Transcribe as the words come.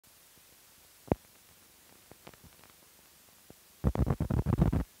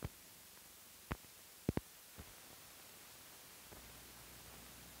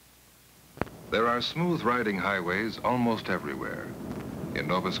There are smooth riding highways almost everywhere. In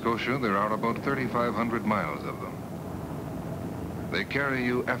Nova Scotia, there are about 3,500 miles of them. They carry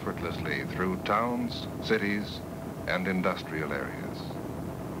you effortlessly through towns, cities, and industrial areas.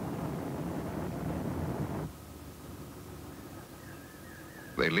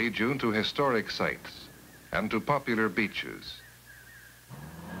 They lead you to historic sites and to popular beaches.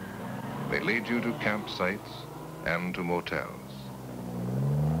 They lead you to campsites and to motels.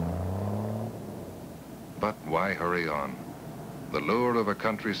 But why hurry on? The lure of a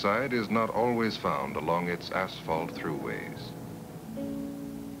countryside is not always found along its asphalt throughways.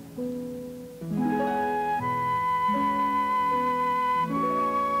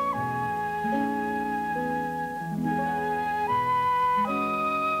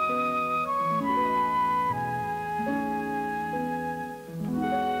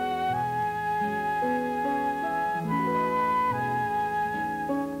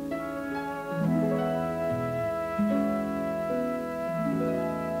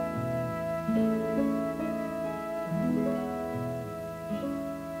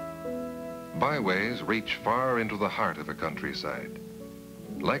 Byways reach far into the heart of a countryside.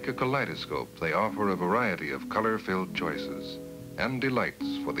 Like a kaleidoscope, they offer a variety of color-filled choices and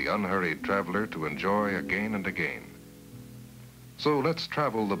delights for the unhurried traveler to enjoy again and again. So let's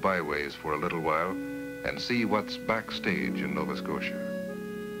travel the byways for a little while and see what's backstage in Nova Scotia.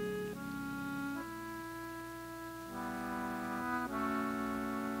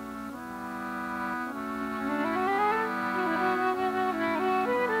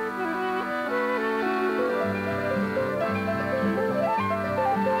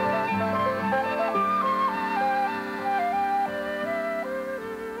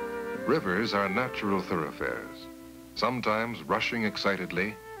 Rivers are natural thoroughfares, sometimes rushing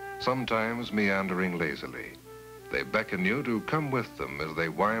excitedly, sometimes meandering lazily. They beckon you to come with them as they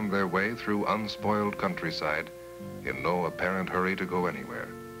wind their way through unspoiled countryside in no apparent hurry to go anywhere.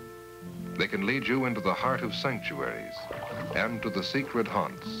 They can lead you into the heart of sanctuaries and to the secret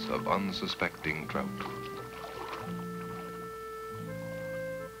haunts of unsuspecting trout.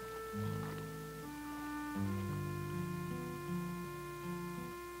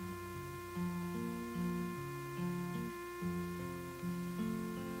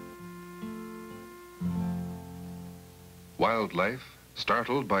 Wildlife,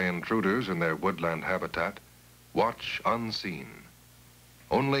 startled by intruders in their woodland habitat, watch unseen.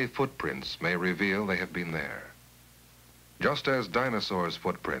 Only footprints may reveal they have been there. Just as dinosaurs'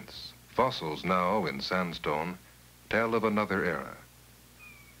 footprints, fossils now in sandstone, tell of another era.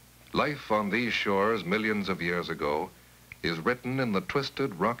 Life on these shores millions of years ago is written in the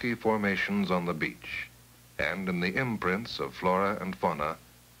twisted rocky formations on the beach and in the imprints of flora and fauna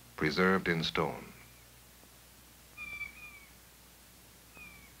preserved in stone.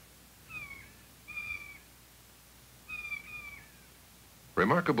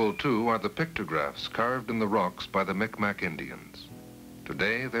 Remarkable, too, are the pictographs carved in the rocks by the Micmac Indians.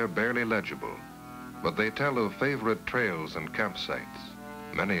 Today, they're barely legible, but they tell of favorite trails and campsites,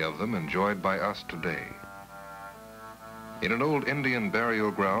 many of them enjoyed by us today. In an old Indian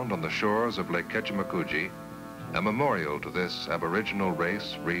burial ground on the shores of Lake Ketchimakuji, a memorial to this aboriginal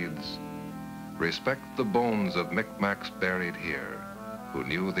race reads, "Respect the bones of Micmacs buried here, who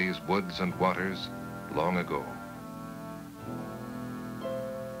knew these woods and waters long ago."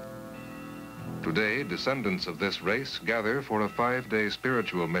 Today, descendants of this race gather for a 5-day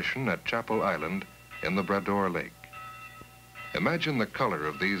spiritual mission at Chapel Island in the Brador Lake. Imagine the color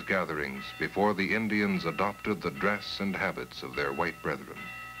of these gatherings before the Indians adopted the dress and habits of their white brethren.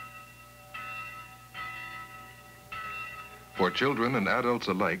 For children and adults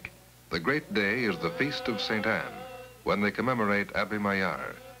alike, the great day is the Feast of St. Anne, when they commemorate Abbé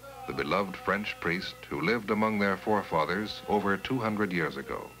Maillard, the beloved French priest who lived among their forefathers over 200 years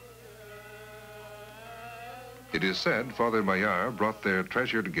ago. It is said Father Maillard brought their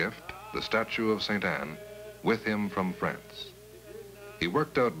treasured gift, the statue of St. Anne, with him from France. He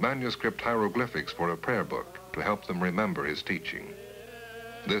worked out manuscript hieroglyphics for a prayer book to help them remember his teaching.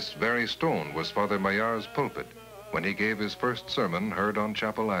 This very stone was Father Maillard's pulpit when he gave his first sermon heard on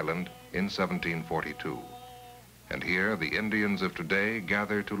Chapel Island in 1742. And here the Indians of today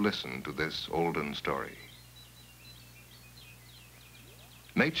gather to listen to this olden story.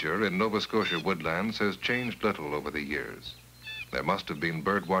 Nature in Nova Scotia woodlands has changed little over the years. There must have been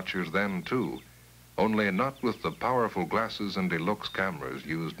bird watchers then too, only not with the powerful glasses and deluxe cameras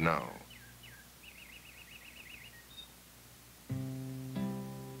used now.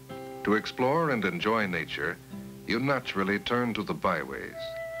 To explore and enjoy nature, you naturally turn to the byways,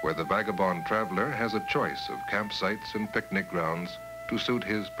 where the vagabond traveler has a choice of campsites and picnic grounds to suit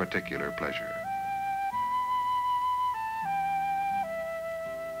his particular pleasure.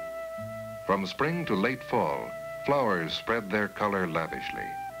 From spring to late fall, flowers spread their color lavishly,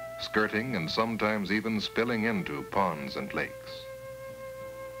 skirting and sometimes even spilling into ponds and lakes.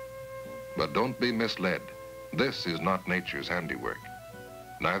 But don't be misled. This is not nature's handiwork.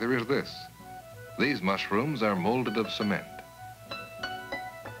 Neither is this. These mushrooms are molded of cement.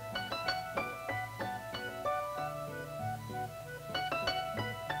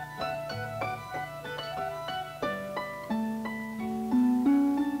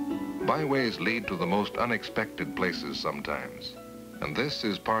 Byways lead to the most unexpected places sometimes, and this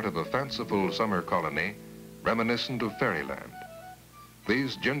is part of a fanciful summer colony reminiscent of fairyland.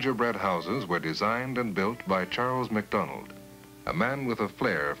 These gingerbread houses were designed and built by Charles MacDonald, a man with a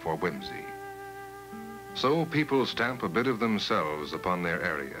flair for whimsy. So people stamp a bit of themselves upon their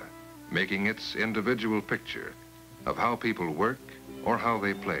area, making its individual picture of how people work or how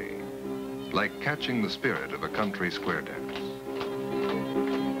they play, like catching the spirit of a country square dance.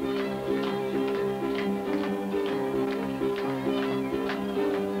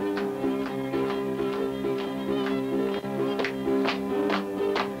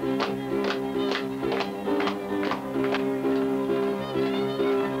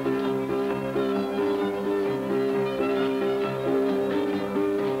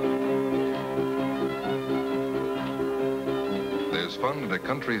 Fun at a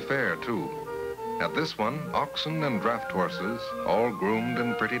country fair, too. At this one, oxen and draft horses, all groomed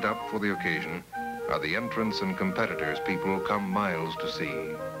and prettied up for the occasion, are the entrants and competitors people come miles to see.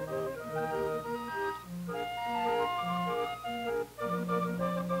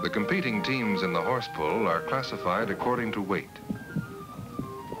 The competing teams in the horse pull are classified according to weight.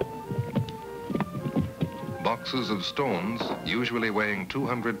 Boxes of stones, usually weighing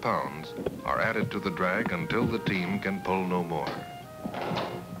 200 pounds, are added to the drag until the team can pull no more.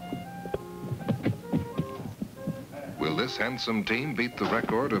 Will this handsome team beat the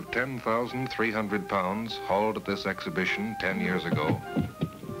record of 10,300 pounds hauled at this exhibition 10 years ago?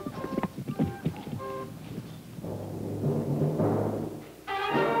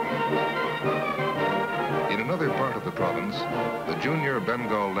 In another part of the province, the Junior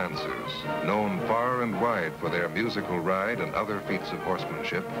Bengal Lancers, known far and wide for their musical ride and other feats of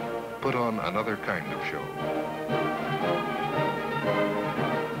horsemanship, put on another kind of show.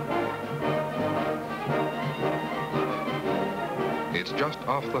 It's just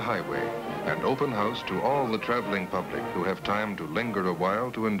off the highway, and open house to all the traveling public who have time to linger a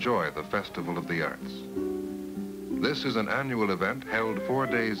while to enjoy the Festival of the Arts. This is an annual event held 4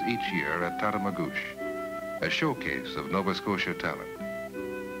 days each year at Tatamagouche, a showcase of Nova Scotia talent.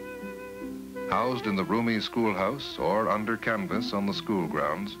 Housed in the roomy schoolhouse or under canvas on the school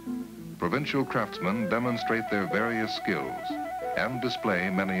grounds, provincial craftsmen demonstrate their various skills and display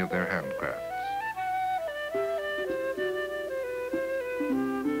many of their handcrafts.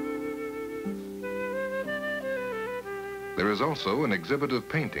 There is also an exhibit of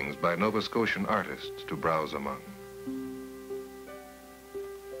paintings by Nova Scotian artists to browse among.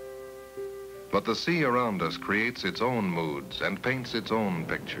 But the sea around us creates its own moods and paints its own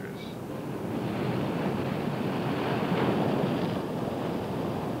pictures.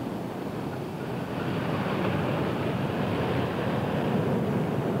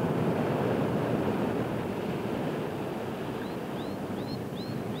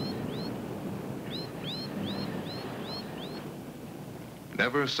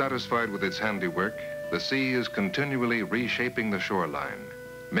 Never satisfied with its handiwork, the sea is continually reshaping the shoreline,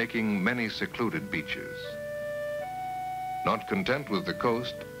 making many secluded beaches. Not content with the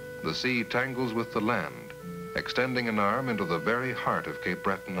coast, the sea tangles with the land, extending an arm into the very heart of Cape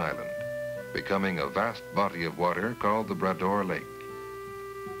Breton Island, becoming a vast body of water called the Brador Lake.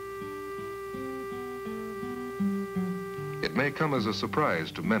 It may come as a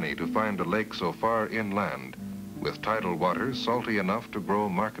surprise to many to find a lake so far inland, with tidal waters salty enough to grow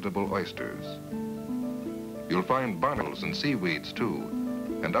marketable oysters. You'll find barnacles and seaweeds too,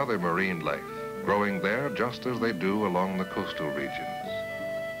 and other marine life growing there just as they do along the coastal regions.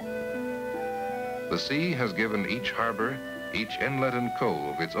 The sea has given each harbor, each inlet and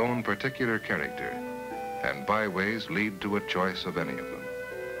cove its own particular character, and byways lead to a choice of any of them.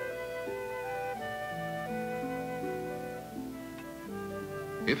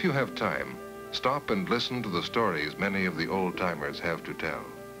 If you have time, stop and listen to the stories many of the old-timers have to tell.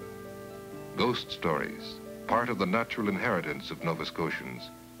 Ghost stories, part of the natural inheritance of Nova Scotians,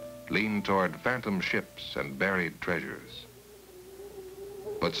 lean toward phantom ships and buried treasures.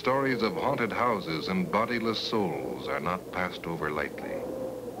 But stories of haunted houses and bodiless souls are not passed over lightly.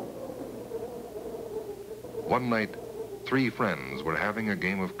 One night, 3 friends were having a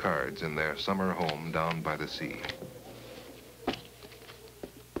game of cards in their summer home down by the sea.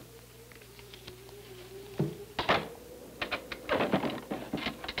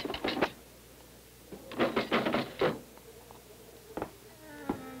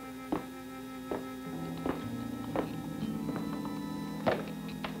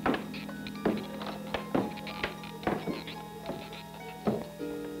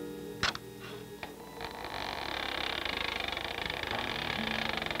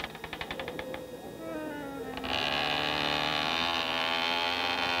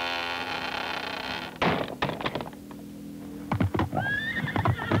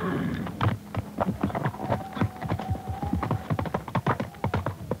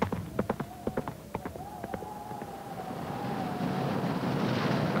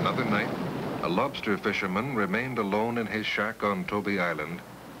 Another night, a lobster fisherman remained alone in his shack on Toby Island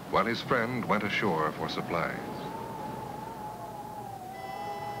while his friend went ashore for supplies.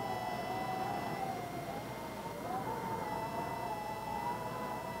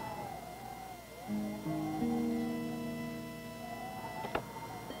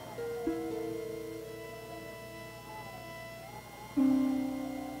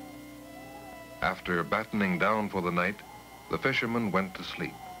 After battening down for the night, the fisherman went to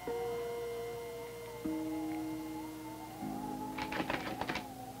sleep.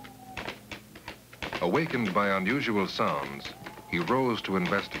 Awakened by unusual sounds, he rose to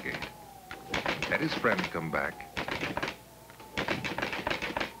investigate. Had his friend come back?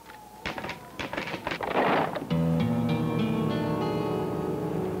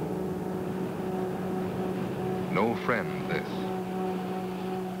 No friend, this.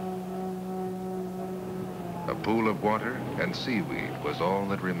 A pool of water and seaweed was all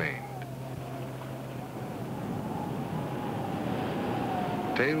that remained.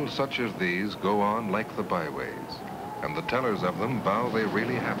 Tales such as these go on like the byways, and the tellers of them vow they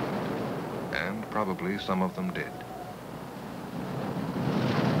really happened, and probably some of them did.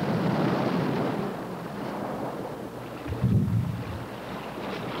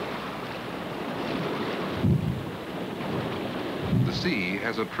 The sea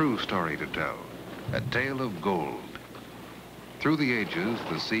has a true story to tell, a tale of gold. Through the ages,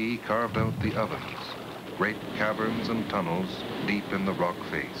 the sea carved out the ovens, great caverns and tunnels deep in the rock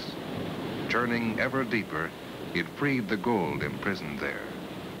face. Churning ever deeper, it freed the gold imprisoned there.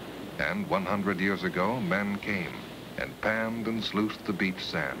 And 100 years ago, men came and panned and sluiced the beach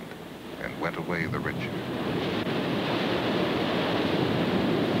sand and went away the richer.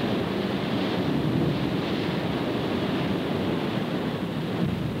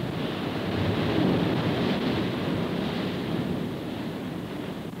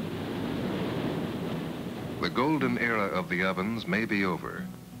 The golden era of the ovens may be over,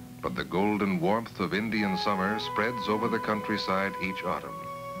 but the golden warmth of Indian summer spreads over the countryside each autumn.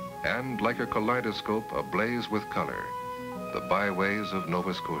 And like a kaleidoscope ablaze with color, the byways of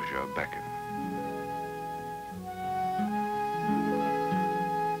Nova Scotia beckon.